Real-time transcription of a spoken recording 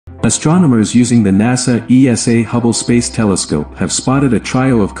Astronomers using the NASA ESA Hubble Space Telescope have spotted a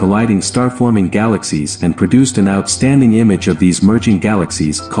trio of colliding star-forming galaxies and produced an outstanding image of these merging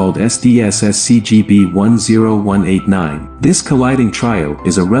galaxies called SDSS CGB 10189. This colliding trio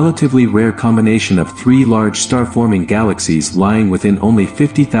is a relatively rare combination of three large star-forming galaxies lying within only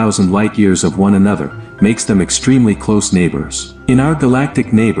 50,000 light-years of one another, makes them extremely close neighbors. In our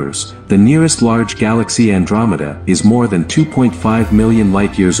galactic neighbors, the nearest large galaxy Andromeda is more than 2.5 million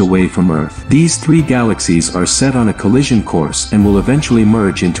light-years away from Earth. These three galaxies are set on a collision course and will eventually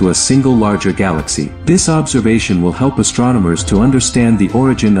merge into a single larger galaxy. This observation will help astronomers to understand the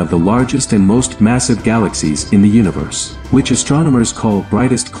origin of the largest and most massive galaxies in the universe, which astronomers call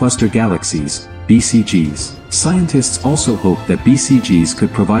Brightest Cluster Galaxies, BCGs. Scientists also hope that BCGs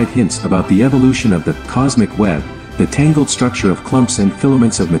could provide hints about the evolution of the cosmic web, the tangled structure of clumps and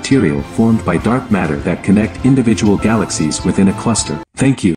filaments of material formed by dark matter that connect individual galaxies within a cluster. Thank you.